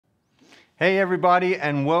Hey everybody,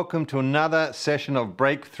 and welcome to another session of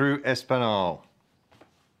Breakthrough Español.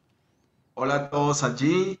 Hola a todos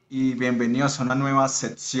allí y bienvenidos a una nueva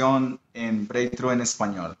sección en Breakthrough en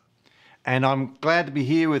Español. And I'm glad to be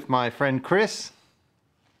here with my friend Chris.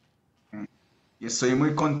 Y estoy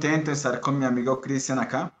muy contento de estar con mi amigo Cristian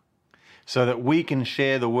acá so that we can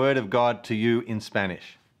share the Word of God to you in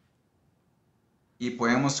Spanish. y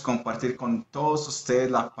podemos compartir con todos ustedes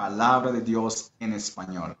la palabra de Dios en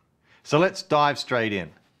español. So let's dive straight in.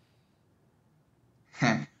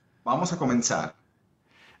 Vamos a comenzar.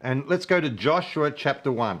 And let's go to Joshua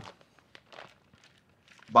chapter 1.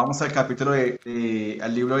 Vamos al capítulo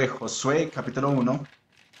al libro de Josué, capítulo 1.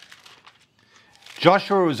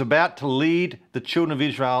 Joshua was about to lead the children of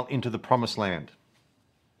Israel into the promised land.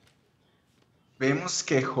 Vemos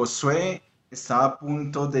que Josué estaba a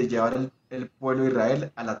punto de llevar el pueblo de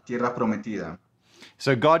Israel a la tierra prometida.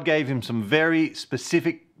 So God gave him some very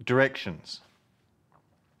specific directions.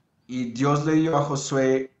 Y Dios le dio a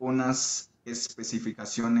Josué unas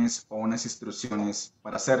especificaciones o unas instrucciones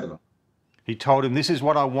para hacerlo. He told him, "This is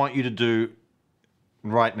what I want you to do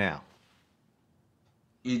right now."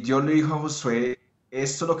 Y Dios le dijo a Josué,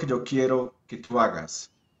 esto es lo que yo quiero que tú hagas.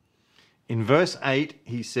 In verse 8,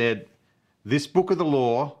 he said, "This book of the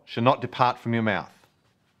law shall not depart from your mouth."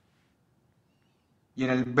 Y en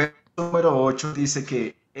el verso número 8 dice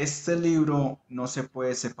que este libro no se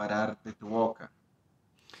puede separar de tu boca,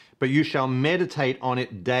 but you shall meditate on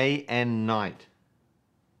it day and night.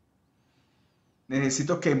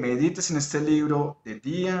 necesito que medites en este libro de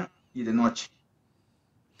día y de noche,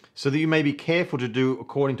 so that you may be careful to do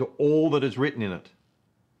according to all that is written in it.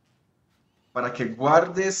 para que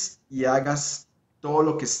guardes y hagas todo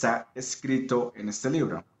lo que está escrito en este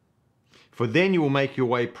libro. For then you will make your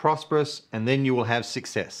way prosperous, and then you will have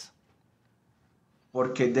success.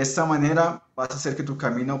 Porque de esta manera vas a hacer que tu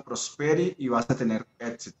camino prospere y vas a tener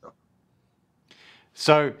éxito.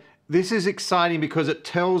 So this is exciting because it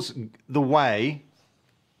tells the way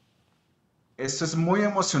Esto es muy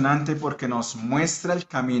emocionante porque nos muestra el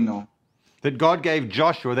camino that God gave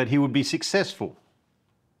Joshua that he would be successful.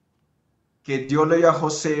 que Dios le dio a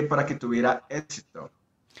José para que tuviera éxito.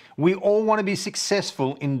 We all want to be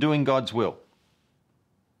successful in doing God's will.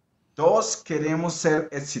 Todos queremos ser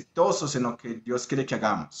exitosos en lo que Dios quiere que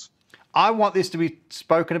hagamos. I want this to be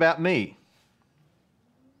spoken about me.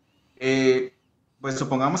 Pues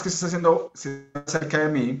supongamos que se está haciendo acerca de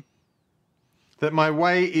mí, That my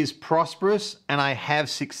way is prosperous and I have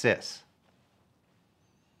success.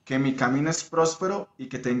 que mi camino es próspero y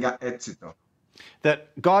que tenga éxito. That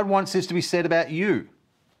God wants this to be said about you.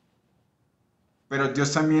 Pero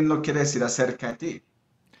Dios también lo quiere decir acerca de ti.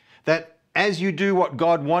 That as you do what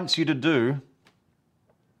God wants you to do,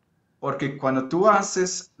 Porque cuando tú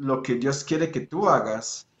haces lo que Dios quiere que tú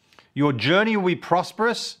hagas, your journey will be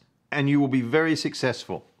prosperous and you will be very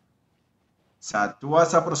successful. o sea, tú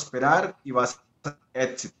vas a prosperar y vas a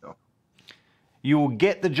tener éxito. You will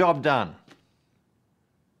get the job done.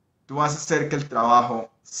 Tú vas a hacer que el trabajo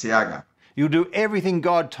se haga. You'll do everything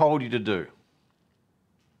God told you to do.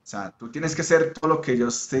 O sea, tú tienes que hacer todo lo que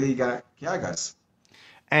Dios te diga que hagas.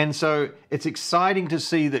 And so it's exciting to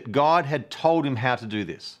see that God had told him how to do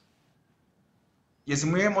this. Y es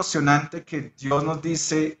muy emocionante que Dios nos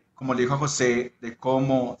dice, como le dijo a José, de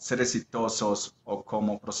cómo ser exitosos o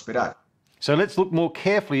cómo prosperar. So let's look more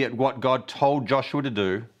carefully at what God told Joshua to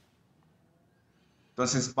do.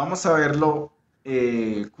 Entonces, vamos a verlo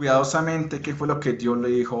cuidadosamente qué fue lo que Dios le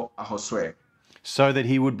dijo a Josué so that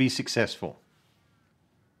he would be successful.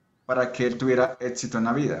 para que él tuviera éxito en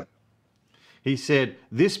la vida. He said,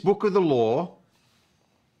 "This book of the law,"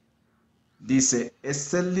 Dice,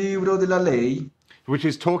 este libro de la ley which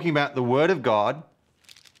is talking about the Word of God,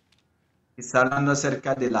 está hablando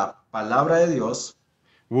acerca de la palabra de Dios,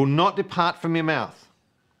 will not depart from your mouth,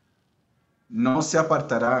 no se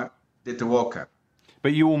apartará de tu boca,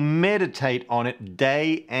 but you will meditate on it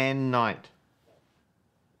day and night.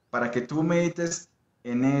 para que tú medites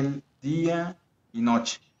en él día y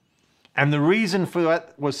noche. And the reason for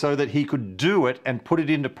that was so that he could do it and put it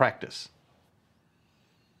into practice.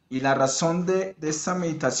 Y la razón de esta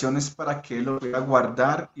meditación es para que él lo pudiera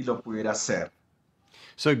guardar y lo pudiera hacer.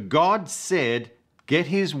 So God said, get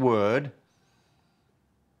his word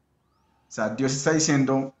O sea, Dios está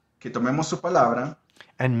diciendo que tomemos su palabra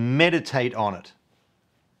and meditate on it.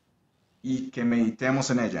 y que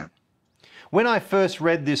meditemos en ella. When I first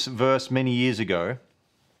read this verse many years ago,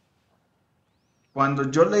 Cuando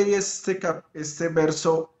yo leí este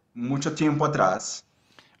verso mucho tiempo atrás,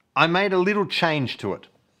 I made a little change to it.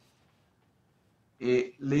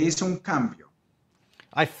 le hice un cambio.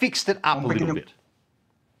 I fixed it up a little bit.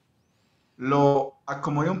 lo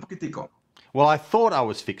acomodé un poquitico, Well, I thought I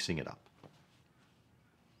was fixing it up.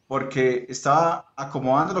 porque estaba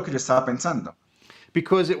acomodando lo que yo estaba pensando,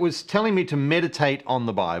 Because it was telling me to meditate on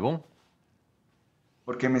the Bible.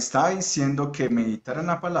 porque me estaba diciendo que meditar en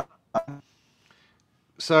la palabra,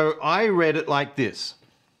 So I read it like this.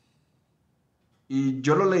 y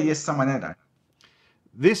yo lo leí de esta manera.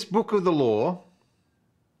 This book of the law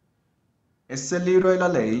Este libro de la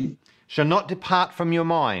ley shall not depart from your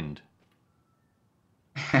mind,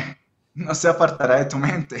 no se apartará de tu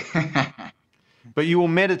mente, but you will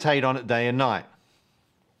meditate on it day and night.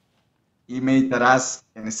 y meditarás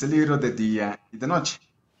en este libro de día y de noche.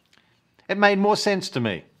 It made more sense to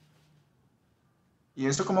me. Y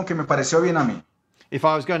eso como que me pareció bien a mí. If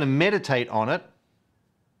I was going to meditate on it,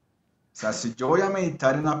 O sea, si yo voy a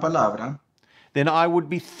meditar en la palabra, then I would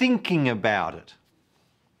be thinking about it.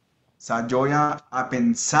 o sea, yo voy a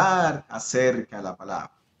pensar acerca de la palabra.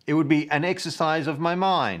 It would be an exercise of my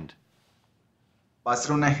mind. Va a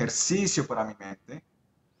ser un ejercicio para mi mente.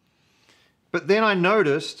 But then I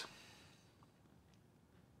noticed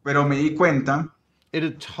Pero me di cuenta it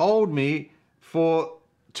had told me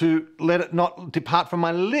to let it not depart from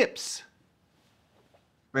my lips.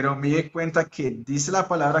 que dice la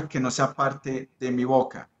palabra que no sea parte de mi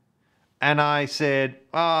boca. And I said,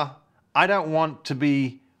 I don't want to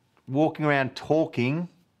be walking around talking.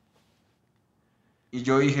 Y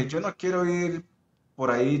yo dije, yo no quiero ir por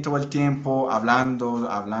ahí todo el tiempo hablando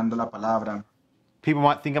la palabra. People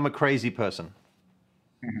might think I'm a crazy person.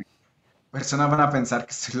 Personas van a pensar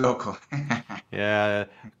que estoy loco. Yeah,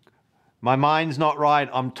 my mind's not right.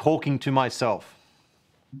 I'm talking to myself.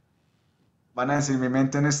 Van a decir, mi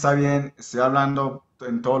mente no está bien, estoy hablando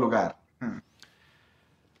en todo lugar.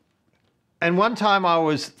 And one time I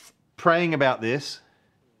was praying about this,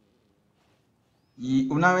 Y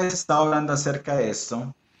una vez estaba hablando acerca de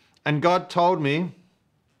esto, and God told me,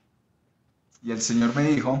 y el Señor me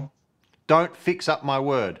dijo, don't fix up my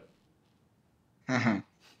word.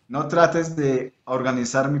 no trates de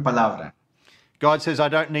organizar mi palabra. God says I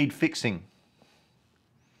don't need fixing.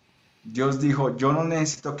 Dios dijo, yo no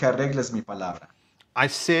necesito que arregles mi palabra. I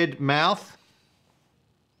said mouth,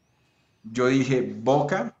 Yo dije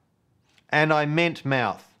boca, and I meant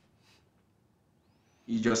mouth.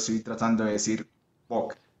 y yo estoy tratando de decir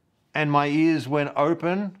boca. And my ears went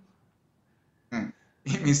open.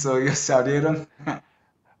 Y mis oídos se abrieron.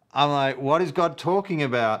 I'm like, what is God talking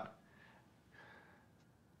about?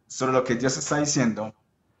 Sobre lo que Dios está diciendo.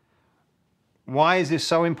 Why is this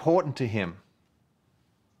so important to him?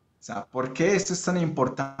 O sea, ¿por qué esto es tan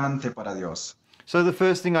importante para Dios? So the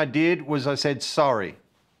first thing I did was I said sorry.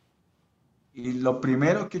 Y lo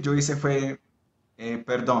primero que yo hice fue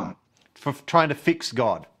perdón, For trying to fix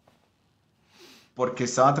God. porque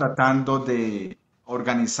estaba tratando de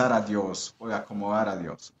organizar a Dios o de acomodar a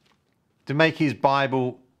Dios, To make his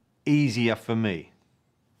Bible easier for me.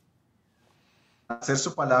 hacer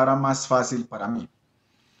su palabra más fácil para mí.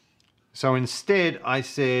 So instead I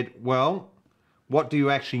said, well, what do you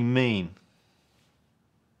actually mean?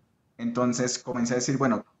 Entonces comencé a decir,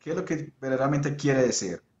 bueno, ¿qué es lo que verdaderamente quiere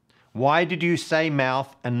decir? Why did you say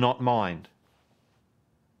mouth and not mind?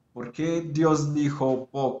 ¿Por qué Dios dijo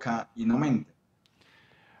boca y no mente?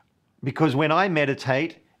 Because when I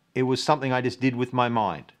meditate, it was something I just did with my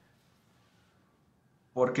mind.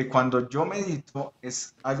 Porque cuando yo medito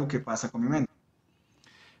es algo que pasa con mi mente.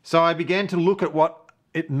 So I began to look at what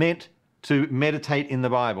it meant to meditate in the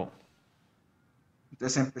Bible.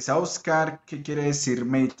 Entonces empecé a buscar qué quiere decir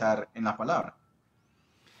meditar en la palabra.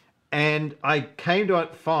 And I came to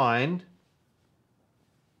find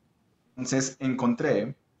Entonces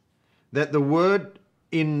encontré that the word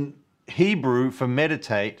in Hebrew for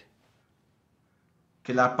meditate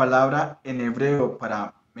que la palabra en hebreo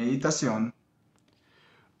para meditación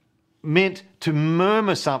meant to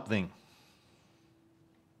murmur something,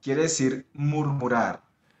 quiere decir murmurar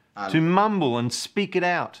algo, to mumble and speak it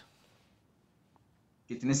out.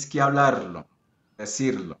 que tienes que hablarlo,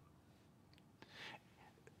 decirlo.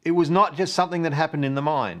 It was not just something that happened in the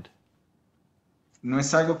mind. No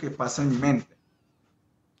es algo que pasa en mi mente.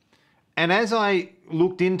 And as I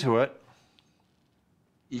looked into it,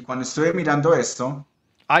 Y cuando estuve mirando esto,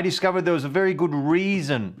 I discovered there was a very good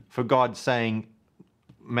reason for God saying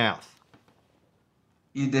mouth.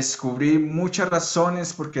 y descubrí muchas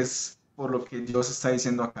razones porque es por lo que Dios está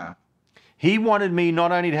diciendo acá. He wanted me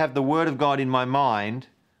not only to have the word of God in my mind,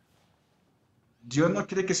 Dios no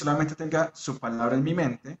quiere que solamente tenga su palabra en mi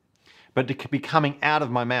mente, but to be coming out of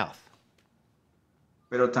my mouth.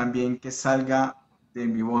 pero también que salga de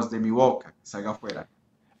mi voz, de mi boca, que salga afuera.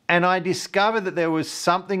 And I discovered that there was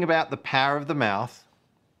something about the power of the mouth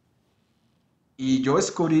Y yo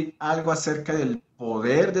descubrí algo acerca del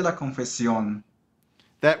poder de la confesión,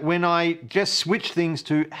 that when I just switched things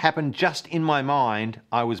to happen just in my mind,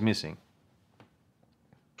 I was missing.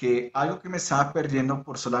 que algo que me estaba perdiendo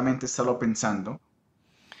por solamente estarlo pensando,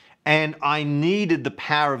 And I needed the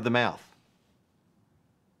power of the mouth.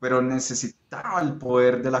 pero necesitaba el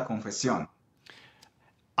poder de la confesión.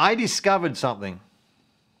 I discovered something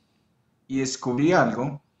Y descubrí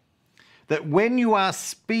algo that when you are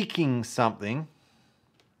speaking something,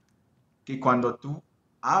 que cuando tú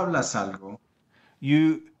hablas algo,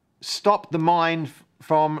 you stop the mind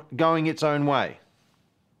from going its own way.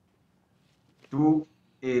 tú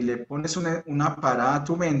le pones una parada a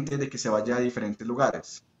tu mente de que se vaya a diferentes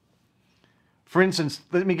lugares. For instance,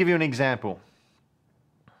 let me give you an example.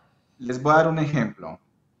 Les voy a dar un ejemplo.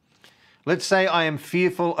 Let's say I am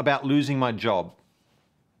fearful about losing my job.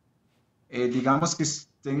 Digamos que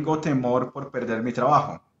tengo temor por perder mi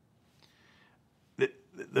trabajo.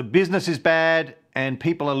 The business is bad and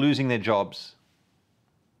people are losing their jobs.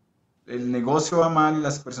 El negocio va mal y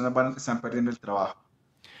las personas están perdiendo el trabajo.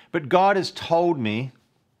 But God has told me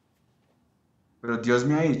Pero Dios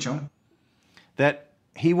me ha dicho that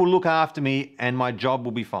He will look after me and my job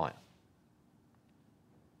will be fine.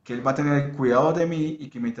 que Él va a tener cuidado de mí y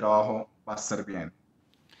que mi trabajo va a estar bien.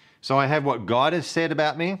 So I have what God has said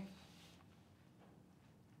about me,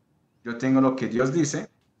 Yo tengo lo que Dios dice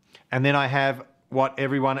and then I have what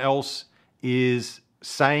everyone else is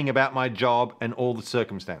saying about my job and all the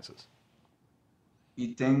circumstances.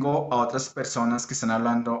 y tengo a otras personas que están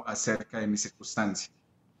hablando acerca de mi circunstancia.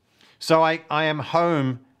 So I am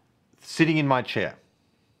home sitting in my chair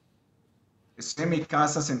Estoy en mi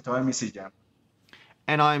casa sentado en mi silla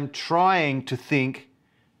and I'm trying to think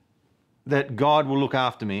that God will look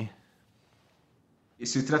after me, y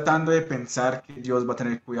estoy tratando de pensar que Dios va a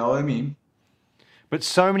tener cuidado de mí, but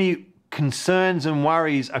so many concerns and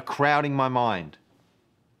worries are crowding my mind.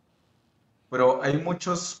 pero hay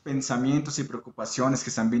muchos pensamientos y preocupaciones que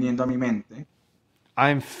están viniendo a mi mente I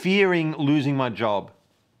am fearing losing my job.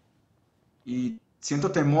 y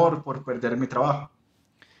siento temor por perder mi trabajo.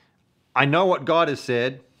 I know what God has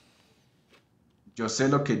said, Yo sé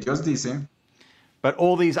lo que Dios dice but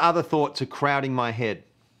all these other thoughts are crowding my head.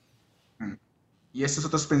 y estos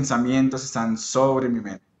otros pensamientos están sobre mi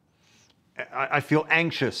mente. I feel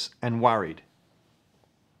anxious and worried.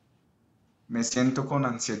 Me siento con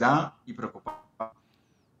ansiedad y preocupado.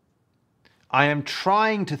 I am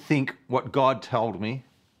trying to think what God told me,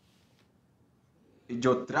 Y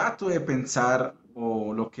yo trato de pensar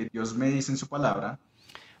o lo que Dios me dice en su palabra,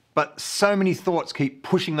 but so many thoughts keep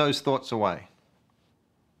pushing those thoughts away.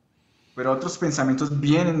 pero otros pensamientos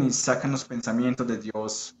vienen y sacan los pensamientos de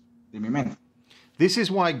Dios de mi mente. This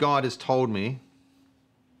is why God has told me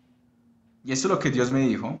Y eso es lo que Dios me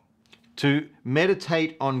dijo, to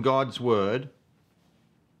meditate on God's word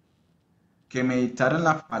que meditar en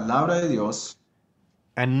la palabra de Dios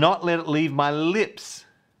and not let it leave my lips.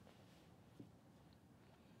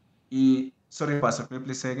 y, sorry, Pastor, can you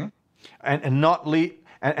please say again? And not leave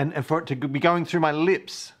and for it to be going through my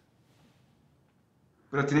lips.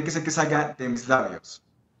 Pero tiene que ser que salga de mis labios.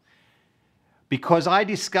 Because I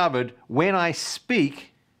discovered when I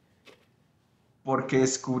speak, Porque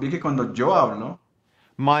descubrí que cuando yo hablo,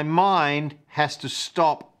 my mind has to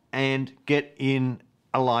stop and get in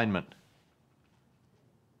alignment.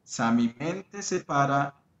 o sea, mi mente se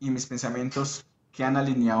para y mis pensamientos quedan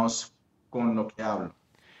alineados con lo que hablo.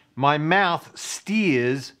 My mouth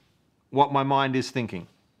steers what my mind is thinking. O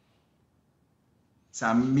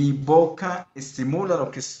sea, mi boca estimula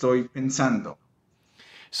lo que estoy pensando.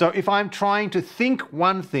 So if I'm trying to think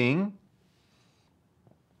one thing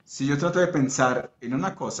Si yo trato de pensar en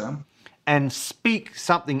una cosa and speak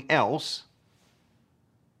something else,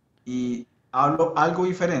 y hablo algo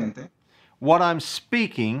diferente, what I'm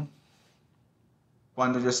speaking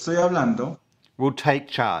cuando yo estoy hablando, will take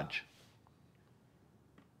charge.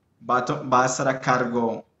 va a estar a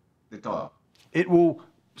cargo de todo. It will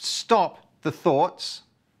stop the thoughts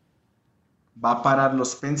Va a parar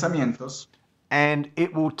los pensamientos and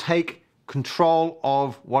it will take control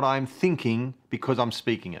of what I'm thinking because I'm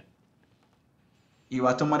speaking it. y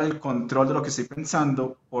va a tomar el control de lo que estoy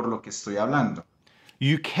pensando por lo que estoy hablando.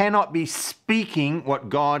 You cannot be speaking what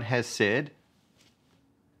God has said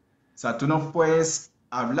O sea, tú no puedes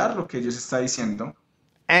hablar lo que Dios está diciendo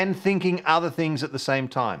and thinking other things at the same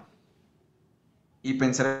time. y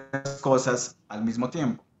pensar las cosas al mismo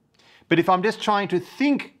tiempo. But if I'm just trying to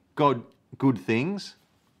think good things,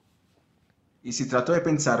 Y si trato de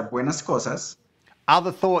pensar buenas cosas,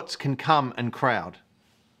 other thoughts can come and crowd.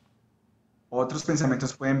 otros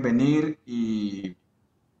pensamientos pueden venir y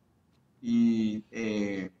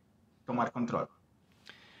tomar control.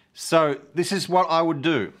 So this is what I would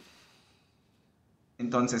do.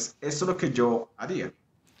 Entonces, esto es lo que yo haría.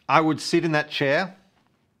 I would sit in that chair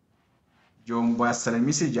Yo voy a estar en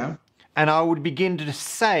mi silla and I would begin to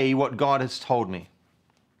say what God has told me.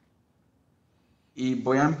 y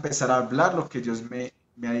voy a empezar a hablar lo que Dios me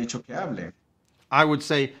ha dicho que hable. I would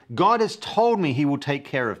say, God has told me he will take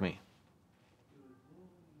care of me.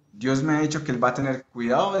 Dios me ha dicho que Él va a tener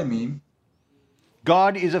cuidado de mí.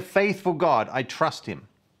 God is a faithful God. I trust him.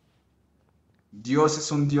 Dios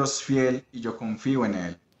es un Dios fiel y yo confío en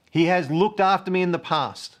Él. He has looked after me in the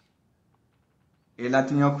past. Él ha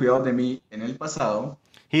tenido cuidado de mí en el pasado.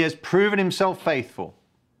 He has proven himself faithful.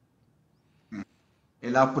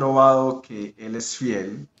 Él ha probado que Él es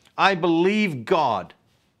fiel. I believe God.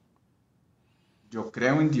 Yo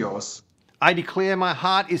creo en Dios I declare my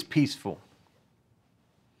heart is peaceful.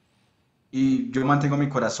 y yo mantengo mi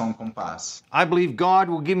corazón con paz. I believe God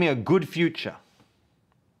will give me a good future.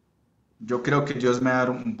 Yo creo que Dios me va a dar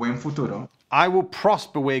un buen futuro. I will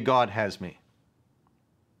prosper where God has me.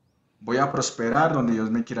 Voy a prosperar donde Dios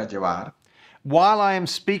me quiera llevar. While I am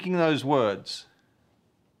speaking those words,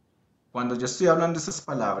 Cuando yo estoy hablando esas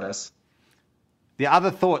palabras, the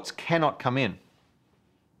other thoughts cannot come in.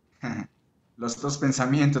 los otros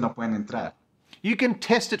pensamientos no pueden entrar. You can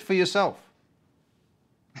test it for yourself.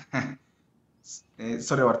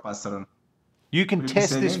 Sorry about pastor. You can Will you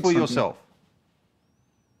test say this again for something? yourself.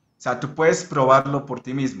 O sea, tú puedes probarlo por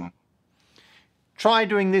ti mismo. Try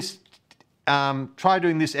doing this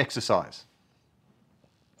exercise.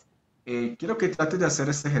 Quiero que trates de hacer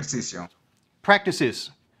este ejercicio. Practice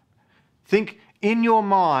this. Think in your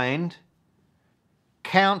mind,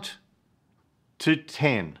 count to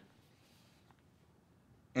 10.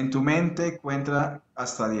 En tu mente cuenta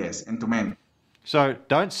hasta 10, en tu mente. So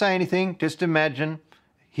don't say anything, just imagine,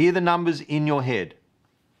 hear the numbers in your head.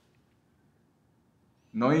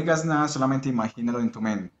 No digas nada, solamente imagínalo en tu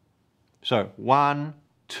mente. So 1,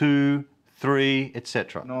 2, 3,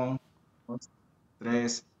 etc. 1, 2,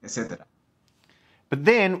 3, etc. But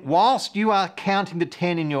then, whilst you are counting to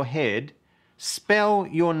 10 in your head, spell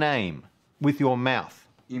your name with your mouth.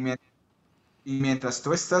 Y mientras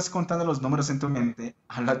tú estás contando los números en tu mente,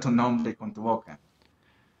 habla tu nombre con tu boca.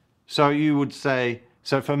 So you would say,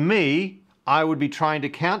 so for me, I would be trying to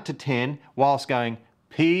count to 10 whilst going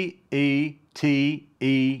Peter.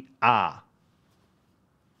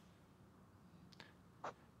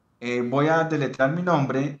 Voy a deletrear mi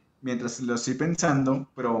nombre mientras lo estoy pensando,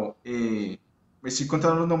 pero me estoy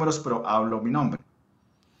contando los números, pero hablo mi nombre.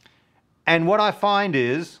 And what I find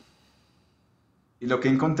is, Y lo que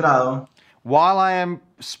he encontrado, while I am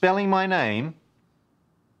spelling my name,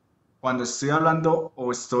 cuando estoy hablando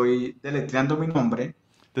o estoy deletreando mi nombre,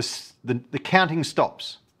 the counting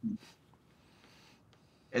stops.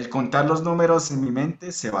 el contar los números en mi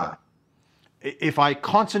mente se va. If I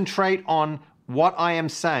concentrate on what I am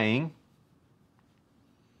saying,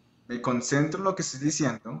 Me concentro en lo que estoy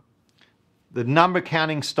diciendo, the number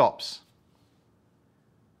counting stops.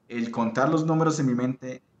 el contar los números en mi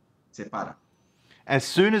mente se para. As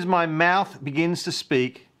soon as my mouth begins to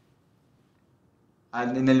speak,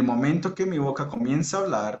 En el momento que mi boca comienza a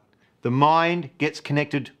hablar, the mind gets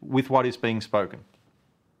connected with what is being spoken.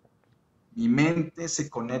 mi mente se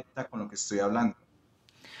conecta con lo que estoy hablando.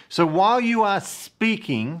 So while you are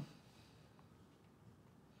speaking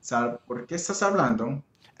 ¿Sabes por qué estás hablando?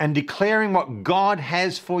 and declaring what God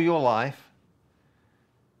has for your life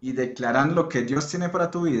Y declarando lo que Dios tiene para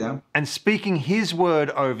tu vida, and speaking His word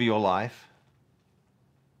over your life,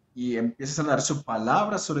 y empiezas a dar su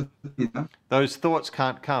palabra sobre tu vida, those thoughts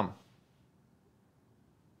can't come.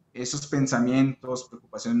 esos pensamientos,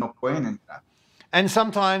 preocupaciones no pueden entrar. And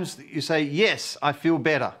sometimes you say, yes, I feel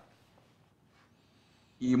better.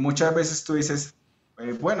 Y muchas veces tú dices,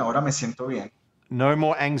 bueno, ahora me siento bien. No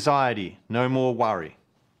more anxiety, no more worry.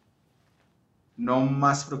 No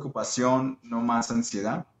más preocupación, no más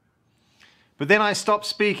ansiedad. But then I stop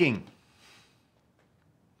speaking.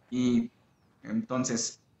 Y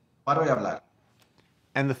entonces paro de hablar.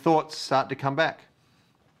 And the thoughts start to come back.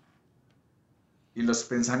 Y los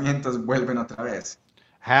pensamientos vuelven otra vez.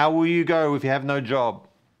 How will you go if you have no job?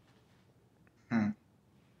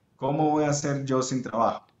 ¿Cómo voy a hacer yo sin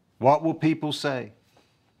trabajo? What will people say?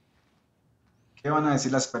 ¿Qué van a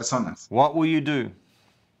decir las personas? What will you do?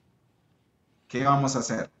 ¿Qué vamos a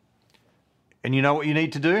hacer? And you know what you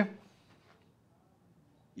need to do?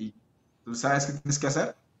 ¿Y tú sabes qué tienes que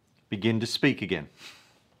hacer? Begin to speak again.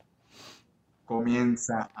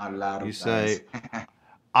 Comienza a hablar You otra say, vez.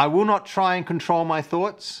 I will not try and control my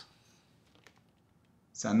thoughts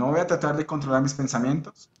O sea, no voy a tratar de controlar mis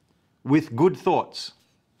pensamientos with good thoughts.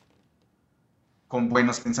 con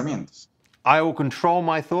buenos pensamientos. I will control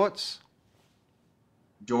my thoughts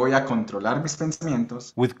Yo voy a controlar mis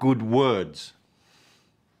pensamientos with good words.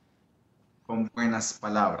 con buenas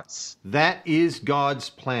palabras. That is God's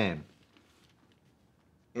plan.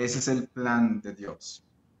 Ese es el plan de Dios.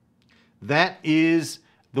 That is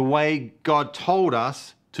the way God told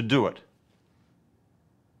us to do it.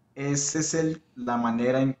 Esa es la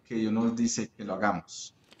manera en que Dios nos dice que lo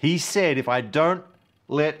hagamos. He said, if I don't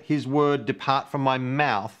let his word depart from my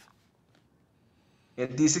mouth,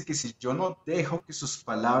 Él dice que si yo no dejo que sus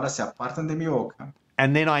palabras se aparten de mi boca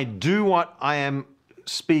and then I do what I am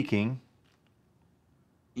speaking,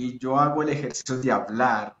 y yo hago el ejercicio de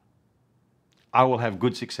hablar, I will have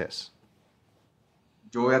good success.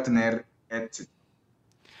 yo voy a tener éxito.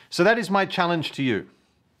 So that is my challenge to you.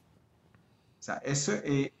 O sea,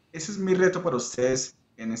 ese es mi reto para ustedes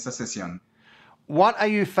en esta sesión. What are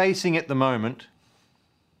you facing at the moment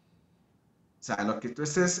O sea, lo que tú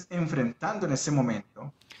estés enfrentando en ese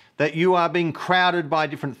momento, that you are being crowded by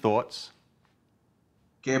different thoughts,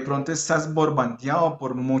 que de pronto estás bombardeado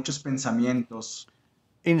por muchos pensamientos,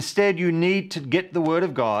 instead you need to get the word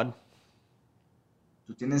of God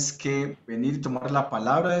tú tienes que venir y tomar la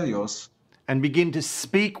palabra de Dios and begin to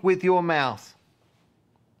speak with your mouth.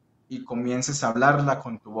 y comiences a hablarla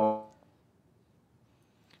con tu boca.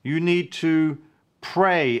 You need to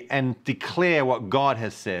pray and declare what God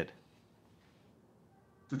has said.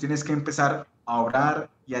 Tú tienes que empezar a orar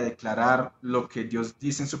y a declarar lo que Dios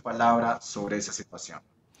dice en su palabra sobre esa situación.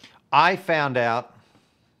 I found out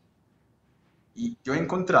Y yo he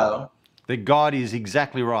encontrado that God is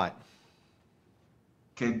exactly right.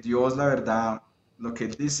 que Dios, la verdad, lo que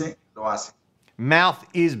Él dice, lo hace. Mouth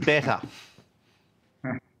is better.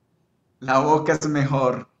 La boca es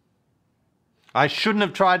mejor. I shouldn't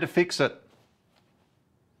have tried to fix it.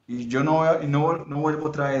 Y yo no vuelvo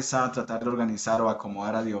otra vez a tratar de organizar o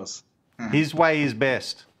acomodar a Dios. His way is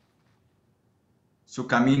best. Su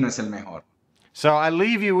camino es el mejor. So I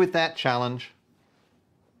leave you with that challenge.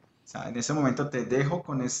 O sea, en ese momento te dejo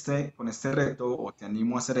con este reto o te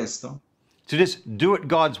animo a hacer esto. To just do it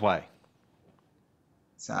God's way,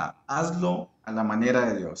 O sea, hazlo a la manera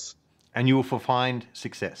de Dios and you will find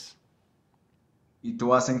success. y tú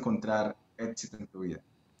vas a encontrar éxito en tu vida.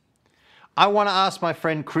 I want to ask my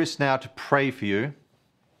friend Chris now to pray for you.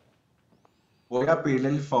 Voy a pedirle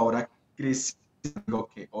el favor a Chris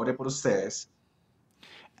que ore por ustedes.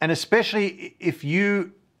 And especially if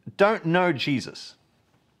you don't know Jesus,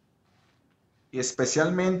 Y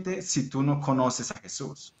especialmente si tú no conoces a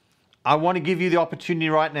Jesús. I want to give you the opportunity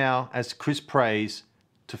right now, as Chris prays,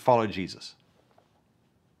 to follow Jesus.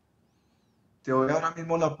 Te doy ahora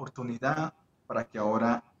mismo la oportunidad para que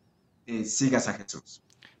ahora sigas a Jesús.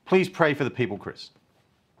 Please pray for the people, Chris.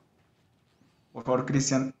 Por favor,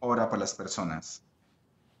 Cristian, ora para las personas.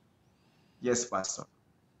 Yes, Pastor.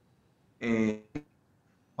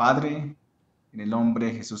 Padre, en el nombre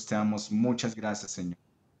de Jesús te damos muchas gracias, Señor.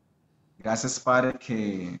 Gracias, Padre,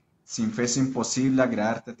 que sin fe es imposible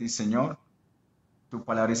agradarte a ti, Señor. Tu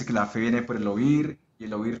palabra dice que la fe viene por el oír y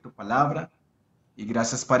el oír tu palabra. Y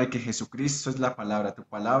gracias, Padre, que Jesucristo es la palabra. Tu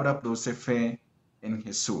palabra produce fe en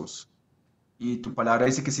Jesús. Y tu palabra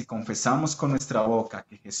dice que si confesamos con nuestra boca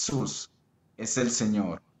que Jesús es el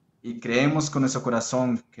Señor y creemos con nuestro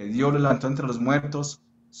corazón que Dios lo levantó entre los muertos,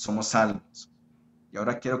 somos salvos. Y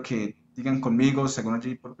ahora quiero que digan conmigo, según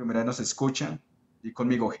allí por primera vez nos escuchan, y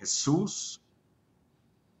conmigo, Jesús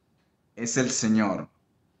es el Señor.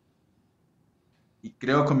 Y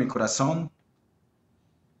creo con mi corazón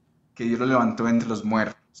que Dios lo levantó entre los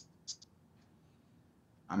muertos.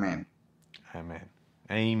 Amén. Amen.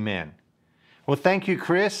 Amen. Well, thank you,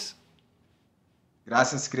 Chris.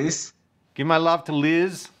 Gracias, Chris. Give my love to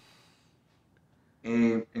Liz.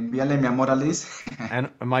 Envíale mi amor a Liz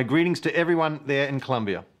And my greetings to everyone there in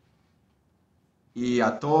Colombia. y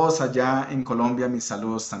a todos allá en Colombia mis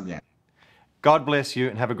saludos también. God bless you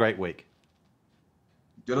and have a great week.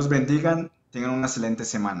 Dios los bendiga, tengan una excelente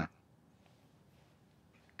semana.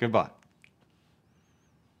 Goodbye.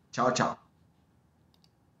 Chao, chao.